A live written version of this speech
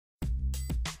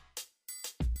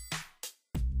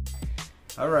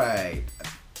Alright.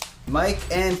 Mike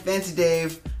and Fancy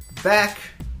Dave back,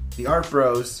 the Art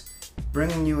Bros,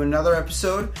 bringing you another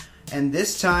episode. And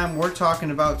this time we're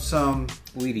talking about some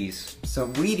Wheaties.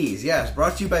 Some Wheaties, yes.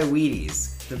 Brought to you by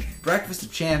Wheaties, the breakfast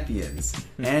of champions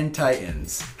and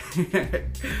titans.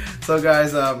 So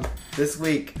guys, this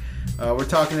week we're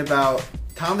talking about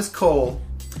Thomas Cole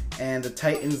and the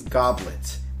Titans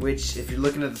Goblet, which, if you're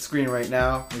looking at the screen right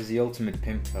now, is the ultimate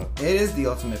pimp cup. It is the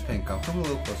ultimate pimp cup. Come a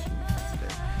little closer to me, Fancy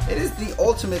Dave. It is the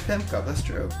ultimate pimp cup. That's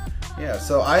true. Yeah.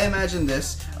 So I imagine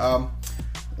this.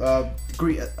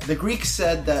 The Greeks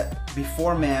said that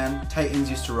before man, Titans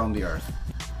used to roam the earth.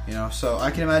 You know, so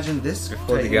I can imagine this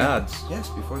before Titan, the gods. Yes,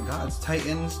 before gods.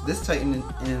 Titans. This Titan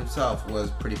in himself was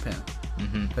pretty pimp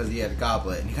because he had a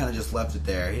goblet and he kind of just left it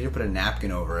there. He didn't put a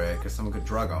napkin over it because someone could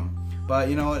drug him. But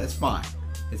you know what? It's fine.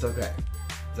 It's okay.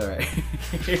 It's all right.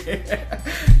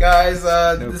 Guys.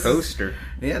 No coaster.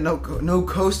 No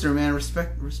coaster, man.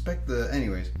 Respect the.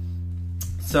 Anyways.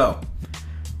 So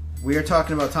we are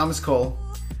talking about Thomas Cole.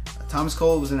 Thomas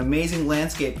Cole was an amazing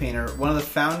landscape painter, one of the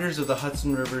founders of the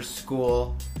Hudson River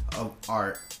School of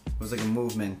Art. It was like a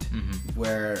movement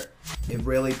where it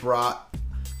really brought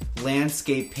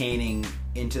landscape painting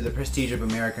into the prestige of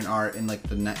American art in like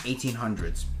the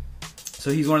 1800s. So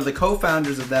he's one of the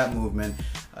co-founders of that movement.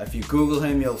 If you Google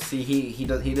him, you'll see he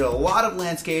did a lot of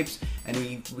landscapes, and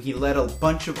he led a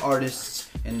bunch of artists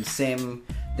in the same.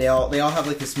 They all have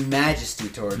like this majesty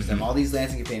towards them. All these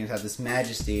landscape painters have this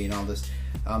majesty and all this.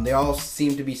 They all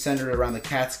seem to be centered around the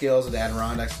Catskills or the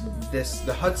Adirondacks,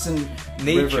 the Hudson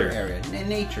River area.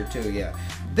 Nature too, yeah.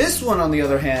 This one, on the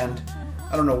other hand,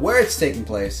 I don't know where it's taking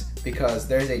place because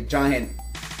there's a giant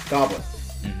goblet.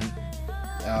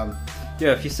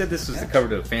 Yeah, if you said this was the cover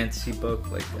to a fantasy book,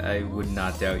 like, I would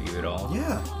not doubt you at all.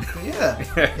 Yeah.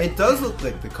 It does look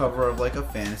like the cover of like a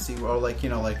fantasy, or like,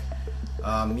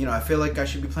 I feel like I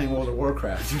should be playing World of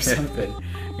Warcraft or something.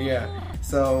 Yeah.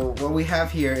 So what we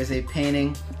have here is a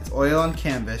painting. It's oil on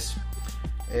canvas.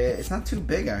 It's not too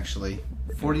big, actually.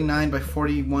 49 by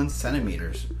 41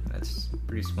 centimeters. That's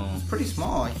pretty small. It's pretty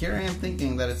small. Here I am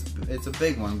thinking that it's a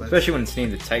big one, but especially when it's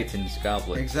named the Titans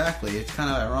Goblet. Exactly. It's kind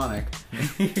of ironic.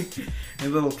 A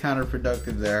little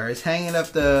counterproductive there. It's hanging up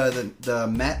the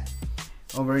Met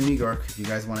over in New York. If you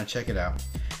guys want to check it out.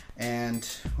 And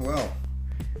well,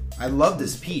 I love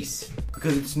this piece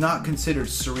because it's not considered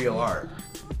surreal art,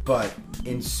 but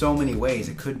in so many ways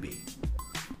it could be.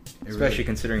 Especially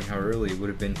considering how early it would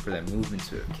have been for that movement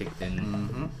to have kicked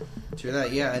in. True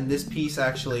that, yeah. And this piece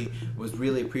actually was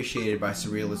really appreciated by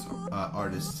surrealist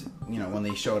artists, when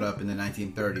they showed up in the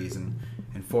 1930s and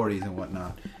 40s and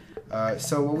whatnot.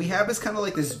 So what we have is kind of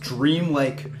like this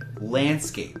dreamlike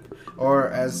landscape, or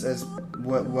as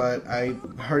what I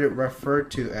heard it referred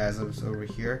to as, I was over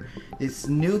here, this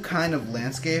new kind of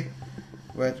landscape,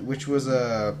 which was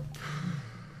a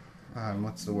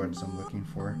what's the words I'm looking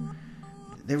for?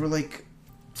 They were like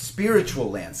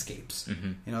spiritual landscapes.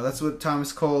 That's what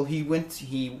Thomas Cole. He went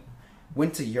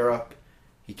to Europe.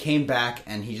 He came back,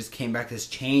 and he just came back this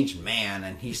changed man,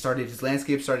 and his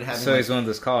landscape started having. So he's one of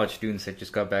those college students that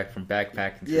just got back from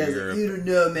backpacking through Europe. You don't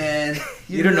know, man.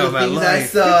 You don't know my life. I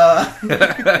saw.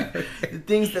 The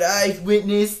things that I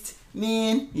witnessed,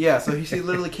 man. Yeah, so he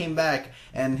literally came back,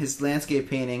 and his landscape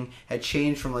painting had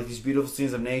changed from like these beautiful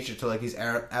scenes of nature to like these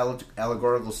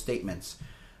allegorical statements,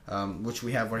 which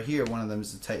we have right here. One of them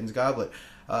is the Titans Goblet.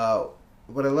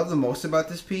 What I love the most about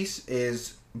this piece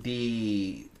is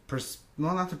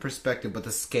not the perspective, but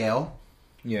the scale.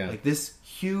 Yeah. Like this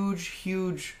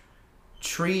huge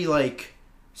tree-like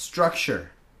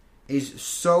structure is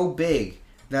so big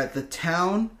that the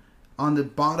town on the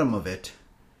bottom of it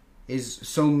is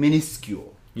so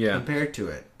minuscule compared to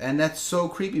it. And that's so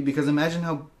creepy because imagine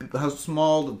how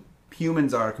small the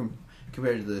humans are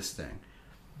compared to this thing.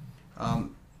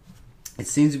 It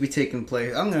seems to be taking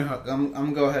place. I'm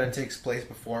gonna go ahead and take place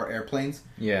before airplanes.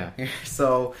 Yeah.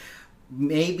 So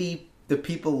maybe the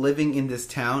people living in this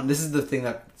town. This is the thing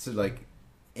that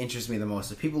interests me the most.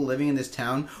 The people living in this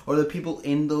town, or the people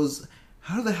in those.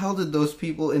 How the hell did those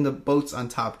people in the boats on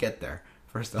top get there?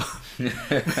 First off, but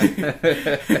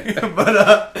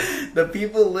the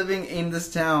people living in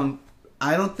this town,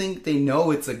 I don't think they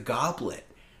know it's a goblet.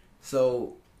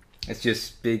 So. It's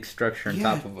just big structure on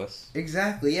top of us.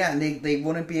 Exactly, yeah. And they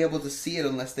wouldn't be able to see it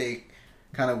unless they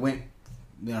kind of went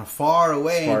far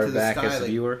away into the sky. As far back as the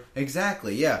viewer?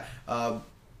 Exactly, yeah.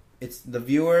 It's the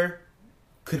viewer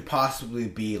could possibly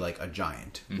be like a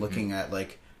giant looking at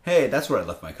like, hey, that's where I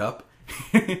left my cup.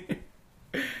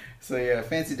 So yeah,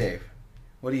 Fancy Dave,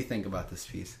 what do you think about this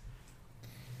piece?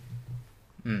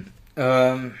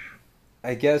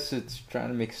 I guess it's trying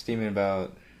to make a statement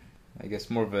about I guess,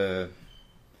 more of a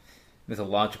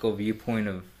mythological viewpoint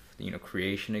of,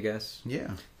 creation, I guess.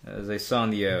 Yeah. As I saw in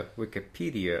the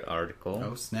Wikipedia article.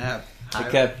 Oh, snap. They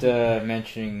kept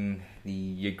mentioning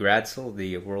the Yggdrasil,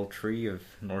 the world tree of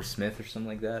Norse Smith or something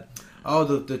like that. Oh,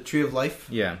 the Tree of Life?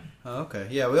 Yeah. Oh, okay.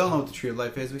 Yeah, we all know what the Tree of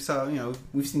Life is. We saw,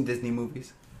 we've seen Disney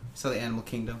movies. We saw the Animal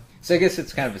Kingdom. So I guess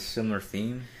it's kind of a similar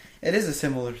theme. It is a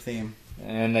similar theme.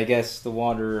 And I guess the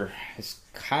water is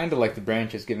kind of like the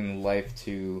branches giving life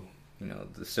to,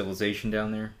 the civilization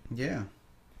down there. Yeah.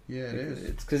 Yeah, it is.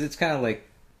 It's because it's kind of like,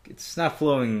 it's not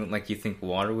flowing like you think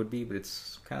water would be, but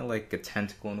it's kind of like a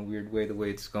tentacle in a weird way, the way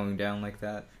it's going down like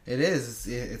that. It is.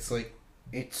 It's like,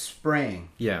 it's spraying.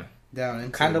 Yeah. Down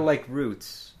into kind of like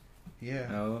roots. Yeah.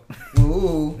 Oh.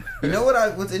 Ooh. You know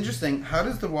what's interesting? How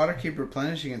does the water keep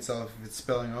replenishing itself if it's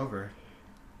spilling over?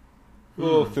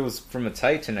 Well, if it was from a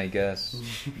Titan, I guess.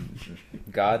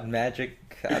 God magic?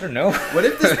 I don't know. What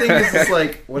if this thing is just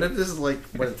like... What if this is like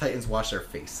where the Titans wash their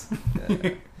face?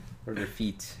 Or their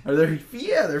feet. Or their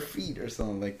feet or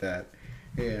something like that.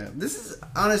 Yeah. This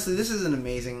is an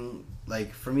amazing,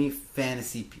 like, for me,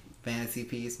 fantasy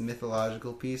piece,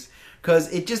 mythological piece.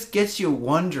 Because it just gets you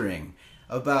wondering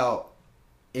about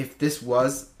if this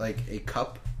was, like, a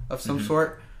cup of some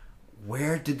sort,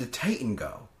 where did the Titan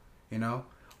go?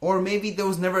 Or maybe there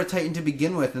was never a Titan to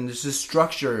begin with, and this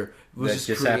structure was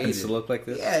just created. Happens to look like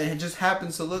this? Yeah, it just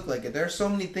happens to look like it. There are so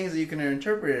many things that you can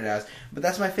interpret it as, but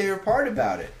that's my favorite part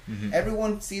about it.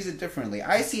 Everyone sees it differently.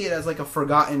 I see it as like a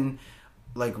forgotten,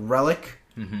 like, relic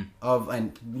of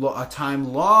a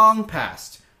time long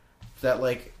past. That,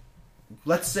 like,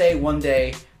 let's say one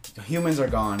day humans are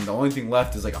gone. The only thing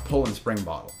left is like a Poland Spring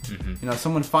bottle.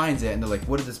 Someone finds it and they're like,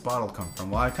 "Where did this bottle come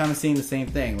from?" Well, I'm kind of seeing the same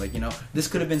thing. Like, this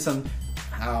could have been some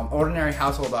ordinary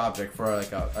household object for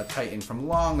like a Titan from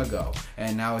long ago,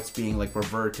 and now it's being like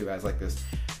referred to as like this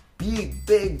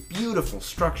big, beautiful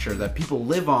structure that people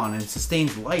live on and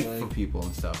sustains life for people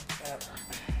and stuff.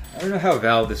 I don't know how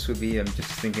valid this would be. I'm just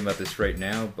thinking about this right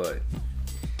now, but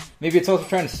maybe it's also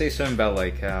trying to say something about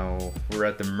like how we're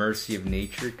at the mercy of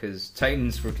nature, because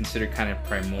Titans were considered kind of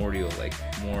primordial, like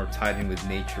more tied in with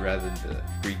nature rather than the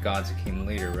Greek gods that came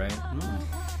later, right?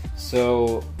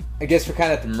 So I guess we're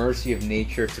kind of at the mercy of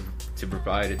nature to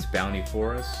provide its bounty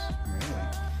for us. Really?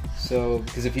 So,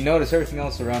 because if you notice, everything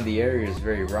else around the area is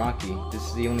very rocky. This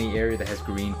is the only area that has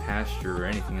green pasture or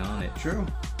anything on it. True.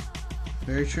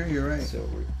 Very true, you're right. So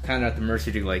we're kind of at the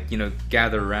mercy to, like,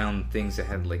 gather around things that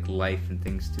had, like, life and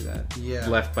things to that. Yeah.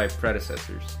 Left by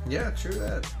predecessors. Yeah, true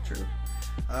that. True.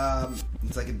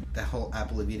 It's like that whole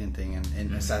Apple of Eden thing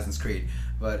in Assassin's Creed.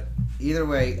 But either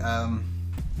way,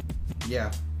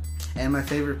 yeah. And my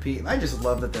favorite piece, I just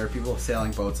love that there are people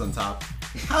sailing boats on top.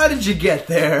 How did you get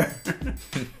there?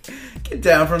 Get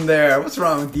down from there. What's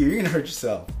wrong with you? You're going to hurt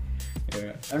yourself.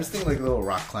 Yeah. I'm just thinking like little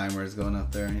rock climbers going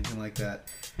up there or anything like that.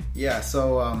 Yeah,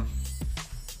 so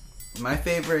my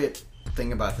favorite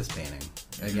thing about this painting,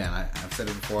 again, I've said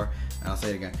it before, and I'll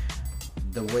say it again,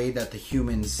 the way that the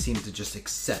humans seem to just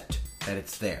accept that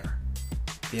it's there.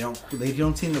 They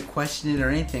don't seem to question it or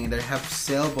anything. They have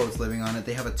sailboats living on it.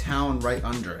 They have a town right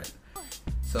under it.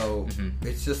 So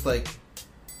it's just like,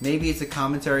 maybe it's a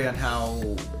commentary on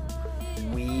how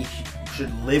we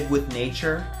should live with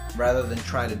nature rather than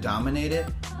try to dominate it.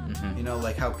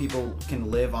 Like how people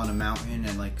can live on a mountain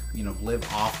and like, live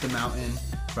off the mountain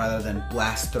rather than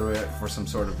blast through it for some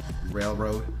sort of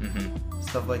railroad.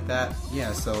 Stuff like that.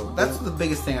 Yeah, so that's the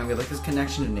biggest thing I mean, like this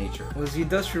connection to nature. Was the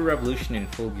Industrial Revolution in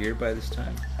full gear by this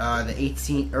time?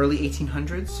 The early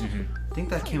 1800s? I think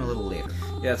that came a little later.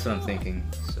 Yeah, that's what I'm thinking.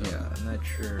 So yeah. I'm not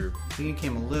sure. I think it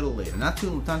came a little later. Not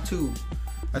too.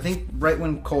 I think right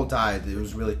when coal died, it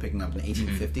was really picking up in the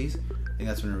 1850s. I think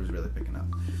that's when it was really picking up.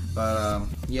 But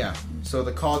yeah, so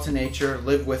the call to nature,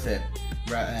 live with it,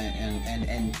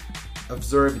 and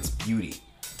observe its beauty.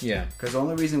 Yeah, because the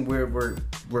only reason we're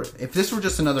if this were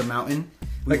just another mountain,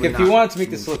 like if you wanted to make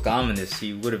this look ominous,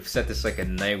 he would have set this like at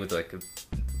night with like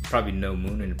probably no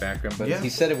moon in the background. But he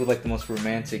said it with like the most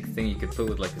romantic thing you could put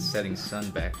with like a setting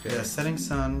sun back there. Yeah, setting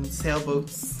sun,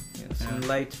 sailboats. Some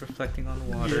lights reflecting on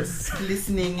the water. Yes,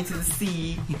 glistening into the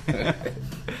sea.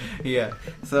 Yeah.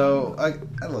 So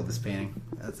I love this painting.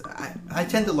 I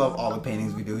tend to love all the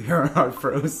paintings we do here on Art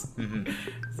Pros.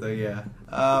 So yeah.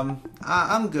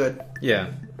 I'm good. Yeah.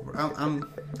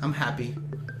 I'm happy.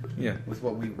 Yeah. With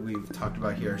what we've talked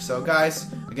about here. So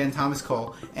guys, again, Thomas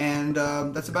Cole, and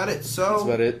that's about it. So that's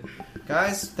about it.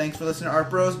 Guys, thanks for listening to Art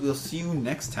Bros. We'll see you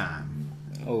next time.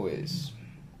 Always.